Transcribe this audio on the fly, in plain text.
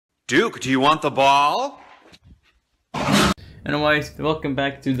Duke, do you want the ball? Anyways, welcome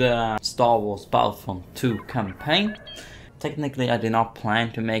back to the Star Wars Battlefront 2 campaign. Technically, I did not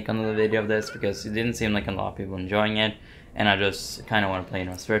plan to make another video of this because it didn't seem like a lot of people enjoying it, and I just kind of want to play in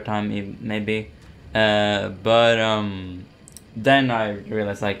my spare time, maybe. Then I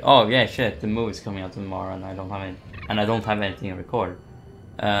realized, like, oh yeah, shit, the movie's coming out tomorrow, and I don't have anything recorded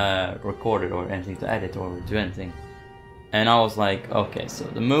or anything to edit or do anything. And I was like, okay, so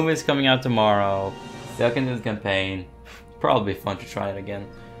the movie's coming out tomorrow. Still can do the campaign. Probably fun to try it again.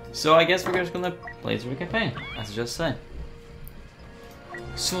 So I guess we're just gonna play through the campaign, as I just said.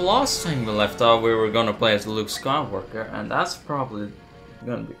 So last time we left off, we were gonna play as Luke Skywalker, and that's probably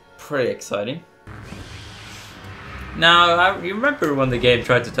gonna be pretty exciting. Now, you remember when the game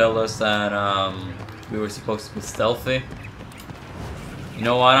tried to tell us that we were supposed to be stealthy? You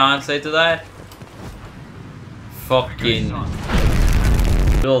know what I'd say to that? Fucking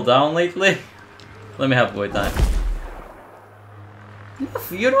build down lately? Let me help you with that.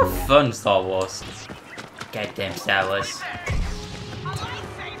 You're not fun, Star Wars. Goddamn Star Wars.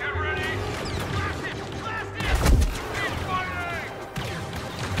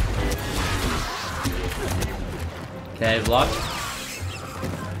 Okay, block.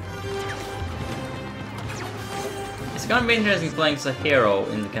 It's gonna be interesting playing as a hero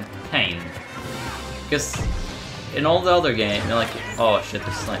in the campaign. Because in all the other games, you're like, oh shit,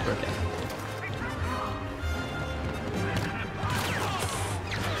 there's a sniper again.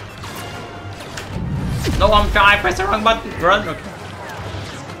 No, I'm trying to press the wrong button. Run, okay.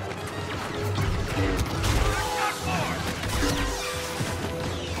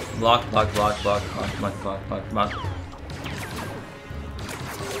 Block, block, block, block, block, block, block, block, block.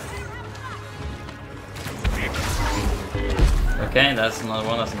 Okay, that's another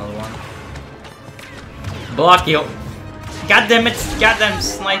one, that's another one. Block you! God damn it! Goddamn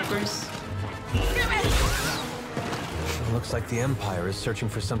snipers! Looks like the Empire is searching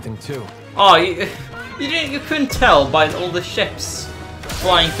for something too. Oh, you couldn't tell by all the ships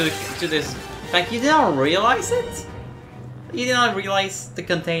flying to this. Like, you didn't realize it? You did not realize the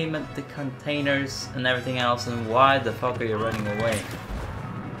containment, the containers, and everything else, and why the fuck are you running away?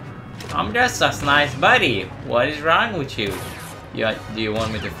 I'm just a nice buddy. What is wrong with you? Do you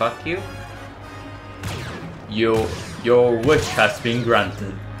want me to fuck you? Your wish has been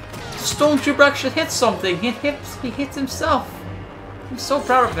granted. The Stormtrooper actually hit something. He hit himself. I'm so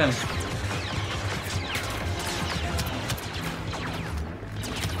proud of him.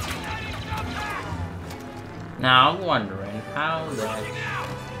 Now I'm wondering how that.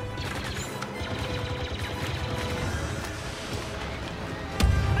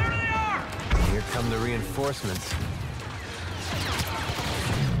 Here come the reinforcements.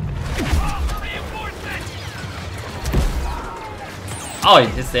 Oh,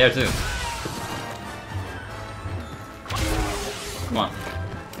 it's there too. Come on.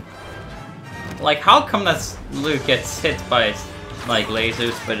 Like, how come that Luke gets hit by like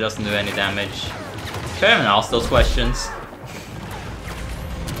lasers but doesn't do any damage? Should I even ask those questions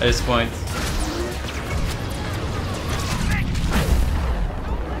at this point?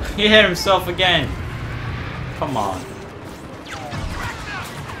 He hit himself again. Come on.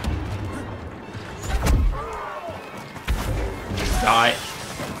 Die.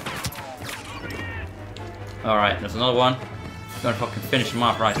 Alright, there's another one. I'm gonna fucking finish him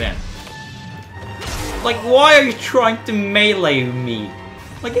off right there. Like, why are you trying to melee me?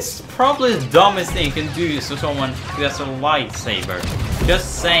 Like, it's probably the dumbest thing you can do to someone who has a lightsaber.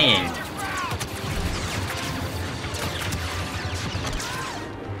 Just saying.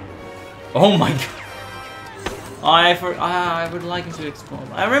 Oh my god. I would like him to explode.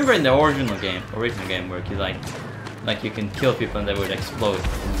 I remember in the original game where you like you can kill people and they would explode.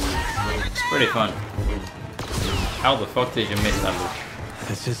 It's pretty fun. How the fuck did you miss that look?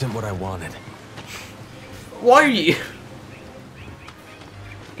 This isn't what I wanted. Why are you?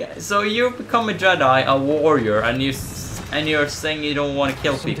 So you become a Jedi, a warrior, and you're saying you don't want to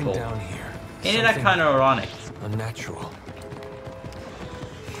kill people. Down here. Isn't that kind of ironic? Unnatural.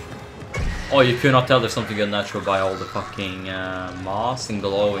 Oh, you could not tell there's something unnatural by all the fucking moss and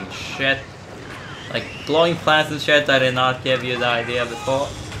glowing shit. Like, glowing plants and shit that did not give you the idea before.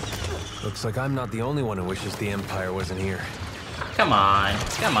 Looks like I'm not the only one who wishes the Empire wasn't here. Come on,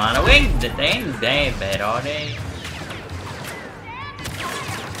 we ain't the day bed, are they?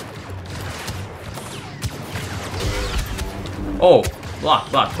 Oh, block,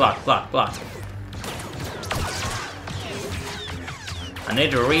 block, block, block, block. I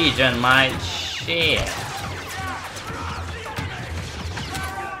need to regen my shit.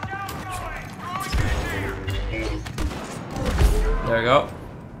 There we go.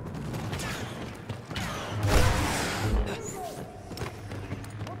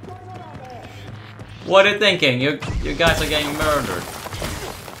 What are you thinking? You guys are getting murdered.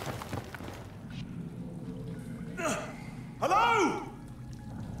 Hello?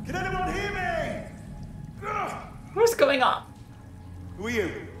 Can anyone hear me? What's going on? Who are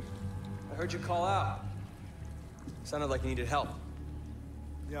you? I heard you call out. Sounded like you needed help.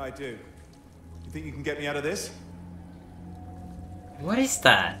 Yeah, I do. You think you can get me out of this? What is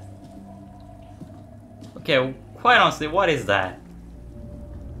that? Okay, quite honestly, what is that?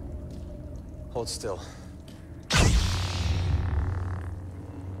 Hold still.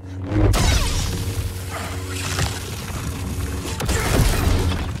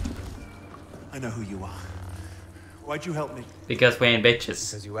 I know who you are. Why'd you help me? Because we ain't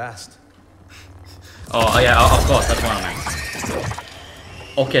bitches. Because you asked. Oh yeah, of course, that's one of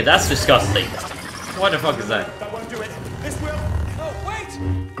them. Okay, that's disgusting. What the fuck is that? That won't do it. This will. Oh, wait!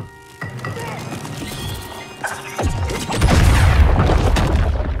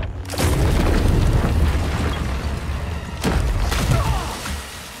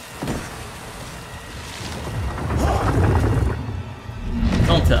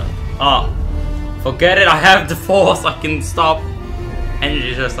 Don't tell. Oh. Forget it, I have the force, I can stop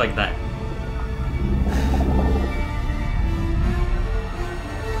energy just like that.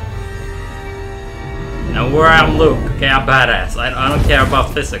 Now where I'm Luke, okay, I'm badass. I don't care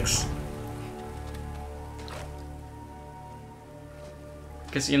about physics.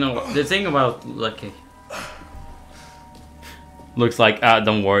 Cause you know, the thing about Lucky... Looks like,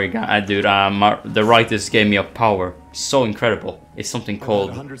 don't worry, dude, the writers gave me a power so incredible. It's something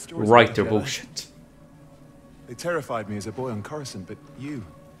called writer bullshit. They terrified me as a boy on Coruscant, but you...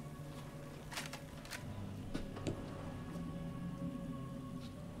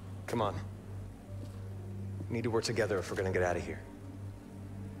 Come on. We need to work together if we're gonna get out of here.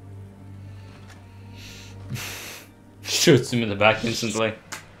 Shoots him in the back instantly.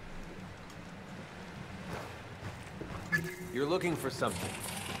 You're looking for something.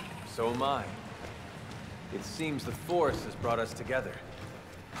 So am I. It seems the Force has brought us together.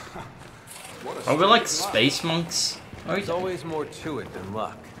 Are we like space monks? There's always more to it than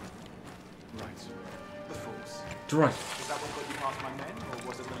luck. Right. The Force. Right. Is that what got you past my men, or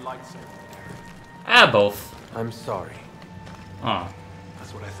was it the lightsaber? Ah, both. I'm sorry. Oh.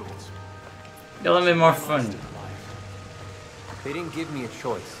 That's what I thought. Yeah, let me more fun. They didn't give me a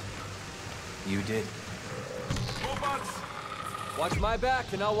choice. You did. More buds! Watch my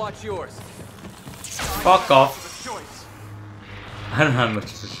back and I'll watch yours. Fuck off. Choice. I don't have much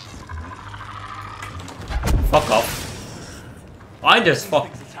of it. Fuck off. I just fuck.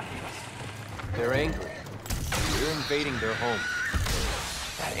 They're angry. You're invading their home.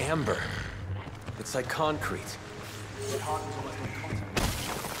 That amber. It's like concrete.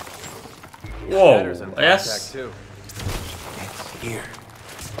 Whoa. Matter's in Yes. contact too. It's here.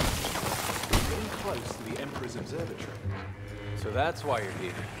 Getting close to the Emperor's observatory. So that's why you're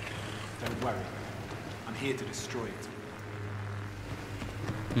here. Don't worry. I'm here to destroy it.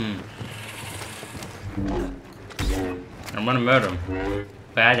 I'm gonna murder him.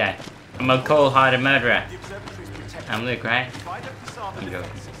 Bad guy. I'm a cold-hearted murderer. The observatory's protected. I'm Luke, right? If I don't disarm the I'm joking.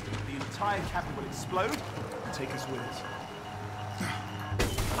 defense system, the entire cabin will explode and take us with it.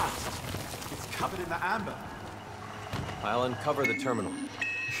 It's covered in the amber. I'll uncover the terminal.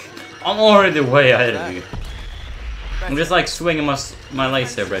 I'm already way ahead of you. I'm just like swinging my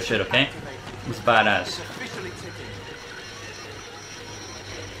lightsaber shit, okay? It's badass. Officially ticking.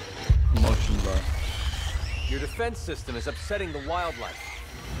 Motion bar. Your defense system is upsetting the wildlife.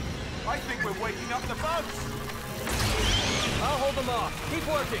 I think we're waking up the bugs. I'll hold them off. Keep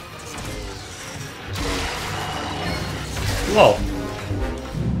working. Whoa.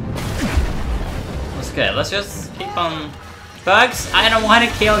 Okay, let's just keep on... Bugs, I don't want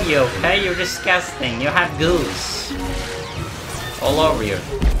to kill you, okay? You're disgusting. You have goose all over you.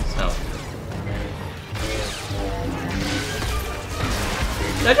 So.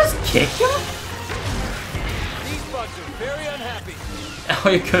 Did I just kick you? These bugs are very unhappy. Oh,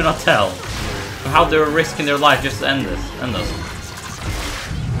 you could not tell. How they're risking their life just to end this. End us.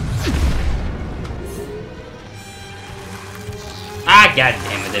 Ah,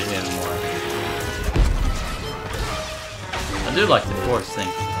 goddammit, they're doing more. I do like the force thing.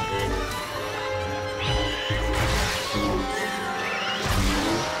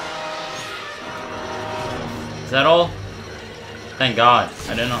 Is that all? Thank God.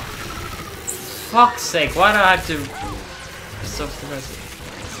 I don't know. Fuck's sake, why do I have to... So aggressive.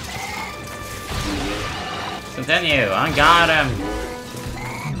 Continue, I got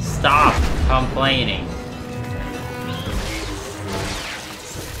him. Stop complaining.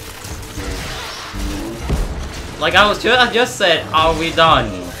 Like I just said, are we done?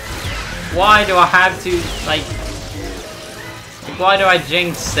 Why do I have to, like, why do I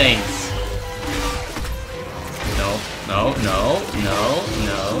jinx things? No.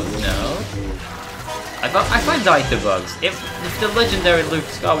 I find die to bugs. If the legendary Luke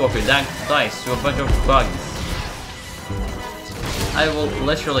Skywalker dies to a bunch of bugs, I will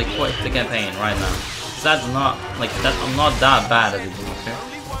literally quit the campaign right now. That's not, like, that I'm not that bad at it, okay?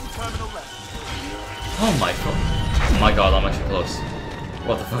 Oh my god. Oh my god, I'm actually close.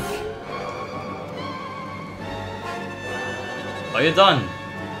 What the fuck? Are you done?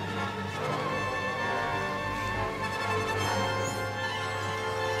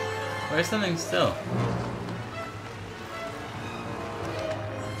 Where's something still?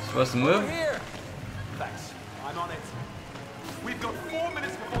 Supposed to move? Here. Thanks. I'm on it. We've got 4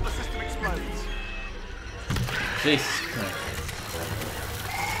 minutes before the system explodes. Jesus Christ.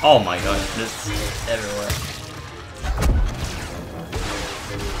 Oh my god, this is everywhere.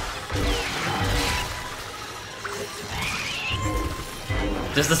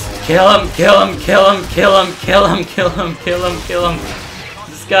 Just kill him.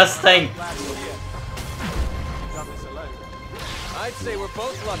 Disgusting. I'd say we're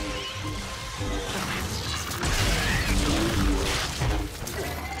both lucky.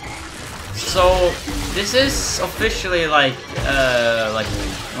 So this is officially like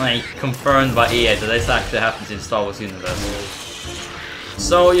confirmed by EA that this actually happens in Star Wars universe.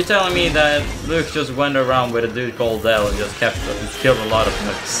 So you're telling me that Luke just went around with a dude called Dell and just kept and killed a lot of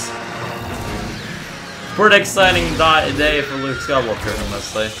bugs. Pretty exciting day for Luke Skywalker, I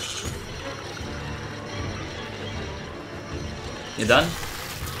must say. You done?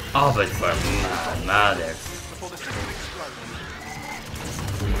 Oh, but for mother.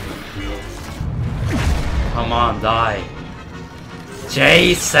 Come on, die.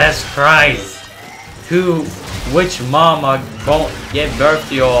 Jesus Christ! Which mama gave birth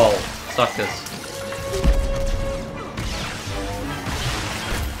to you all? Suckers.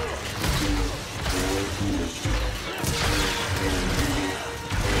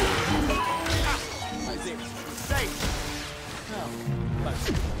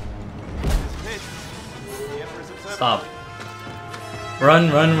 Stop.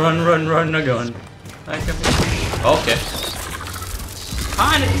 Run, again. Okay.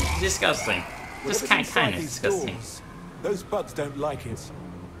 Kinda disgusting. Just kinda disgusting. Those bugs don't like it.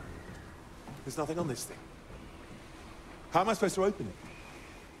 There's nothing on this thing. How am I supposed to open it?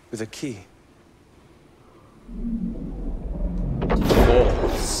 With a key.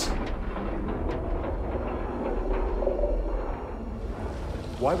 Force.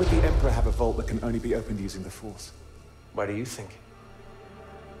 Why would the Emperor have a vault that can only be opened using the Force? Why do you think?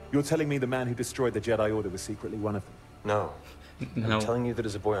 You're telling me the man who destroyed the Jedi Order was secretly one of them? No. No. I'm telling you that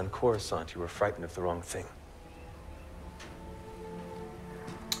as a boy on Coruscant, you were frightened of the wrong thing.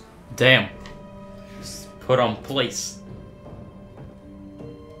 Damn. Just put on place.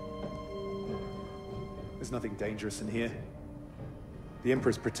 There's nothing dangerous in here. The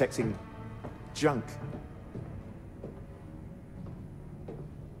Emperor's protecting junk.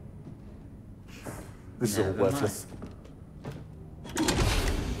 This is all worthless.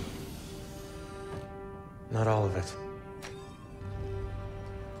 Not all of it.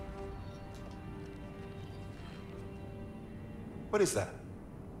 What is that?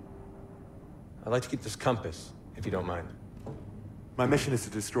 I'd like to keep this compass, if you don't mind. My mission is to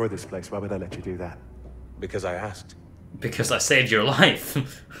destroy this place. Why would I let you do that? Because I asked. Because I saved your life.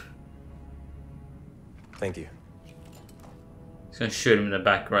 Thank you. He's gonna shoot him in the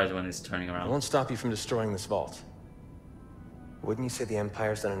back right when he's turning I around. won't stop you from destroying this vault. Wouldn't you say the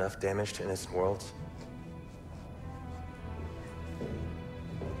Empire's done enough damage to innocent worlds?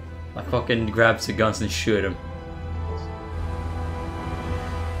 I fucking grabs the guns and shoot him.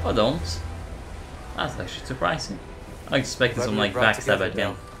 I don't. That's actually surprising. I expected some like backstab at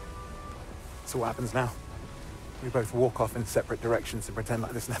him. So what happens now? We both walk off in separate directions and pretend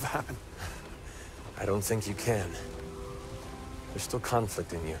like this never happened. I don't think you can. There's still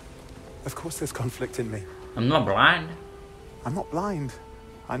conflict in you. Of course there's conflict in me. I'm not blind. I'm not blind.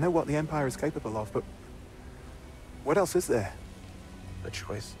 I know what the Empire is capable of, but what else is there? A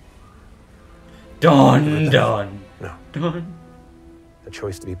choice? Done. No. Done. A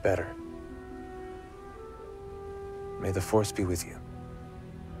choice to be better. May the Force be with you.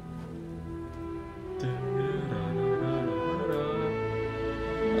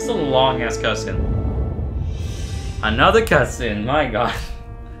 That's a long ass cutscene. Another cutscene, my god.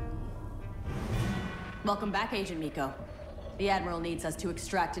 Welcome back, Agent Miko. The Admiral needs us to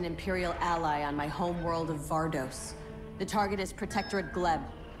extract an Imperial ally on my home world of Vardos. The target is Protectorate Gleb,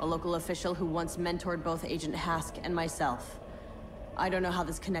 a local official who once mentored both Agent Hask and myself. I don't know how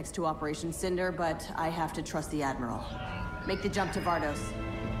this connects to Operation Cinder, but I have to trust the Admiral. Make the jump to Vardos.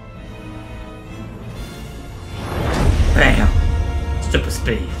 Bam! Super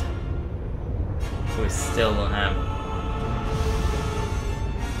speed. We still don't have.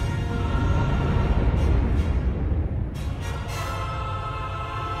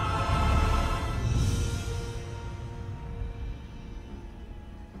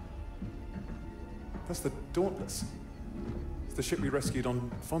 That's the Dauntless. It's the ship we rescued on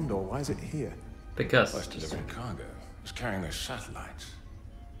Fondor. Why is it here? Because. Was delivering cargo. It was carrying those satellites.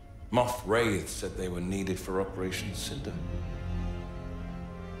 Moff Wraith said they were needed for Operation Cinder.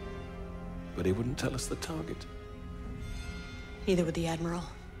 But he wouldn't tell us the target. Neither would the Admiral.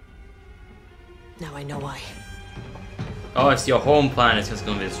 Now I know why. Oh, it's your home planet that's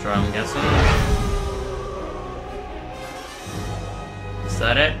gonna be destroyed, I'm guessing. Is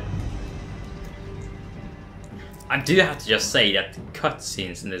that it? I do have to just say that the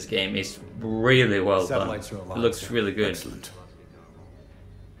cutscenes in this game is really well done. Satellites are alive, It looks sir. really good. Excellent.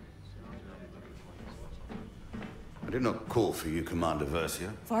 I did not call for you, Commander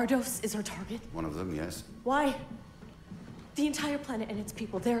Versia. Vardos is our target? One of them, yes. Why? The entire planet and its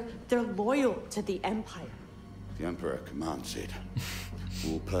people, they're loyal to the Empire. The Emperor commands it.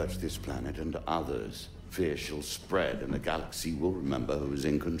 We'll purge this planet and others. Fear shall spread and the galaxy will remember who is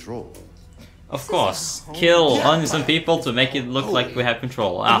in control. Of course, kill innocent people to make it look like we have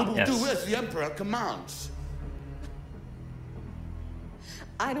control. Ah, We will yes. do as the Emperor commands.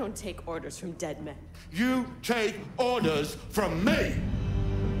 I don't take orders from dead men. You take orders from me.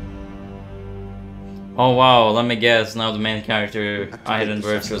 Oh wow, let me guess, now the main character, Aiden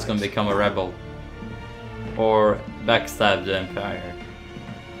Versio, is gonna become a rebel. Or backstab the Empire.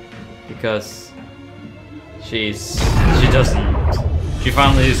 Because she doesn't. She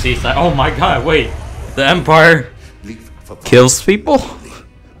finally sees that, oh my god, wait! The Empire Leave for kills people?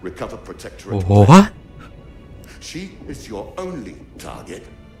 Recover Protectorate. What? She is your only target.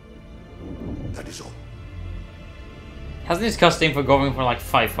 That is all. Hasn't this cutscene for going for like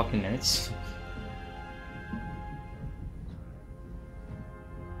 5 fucking minutes?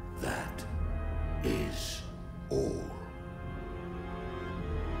 That is all.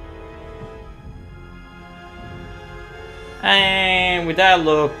 And with that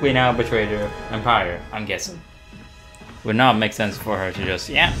look, we now betray the Empire, I'm guessing. Would not make sense for her to just,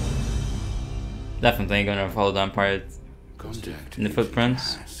 yeah. Definitely gonna follow the Empire Contact in the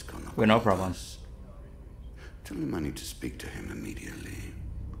footprints with no problem. Tell him I need to speak to him immediately.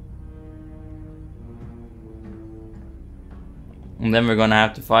 And then we're gonna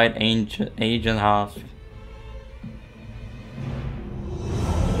have to fight Agent Hoff.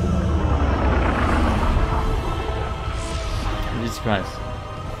 Jesus Christ.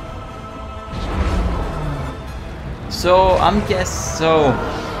 So,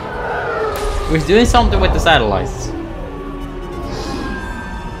 we're doing something with the satellites.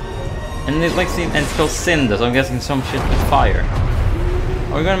 And it's called Cinder, so I'm guessing some shit with fire.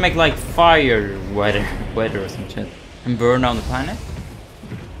 Are we gonna make like fire weather or some shit and burn down the planet?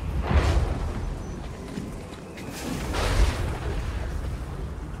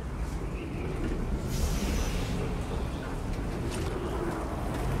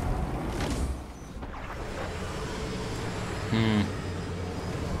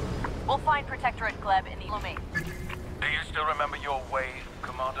 We'll find Protectorate Gleb in the domain. Do you still remember your way,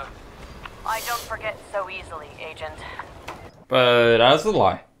 Commander? I don't forget so easily, Agent. But that's a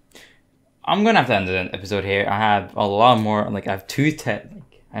lie. I'm gonna have to end the episode here. I have a lot more. Like I have two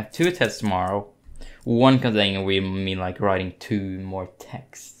tests tomorrow. One containing me like writing 2 more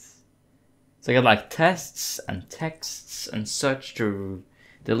texts. So I got like tests and texts and such to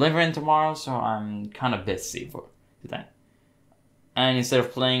deliver in tomorrow. So I'm kind of busy for today. And instead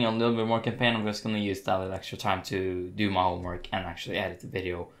of playing a little bit more campaign, I'm just gonna use that little extra time to do my homework and actually edit the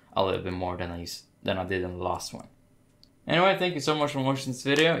video a little bit more than I did in the last one. Anyway, thank you so much for watching this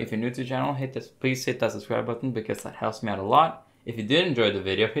video. If you're new to the channel, please hit that subscribe button because that helps me out a lot. If you did enjoy the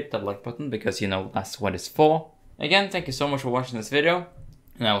video, hit that like button because you know that's what it's for. Again, thank you so much for watching this video,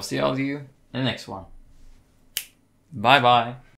 and I will see all of you in the next one. Bye bye.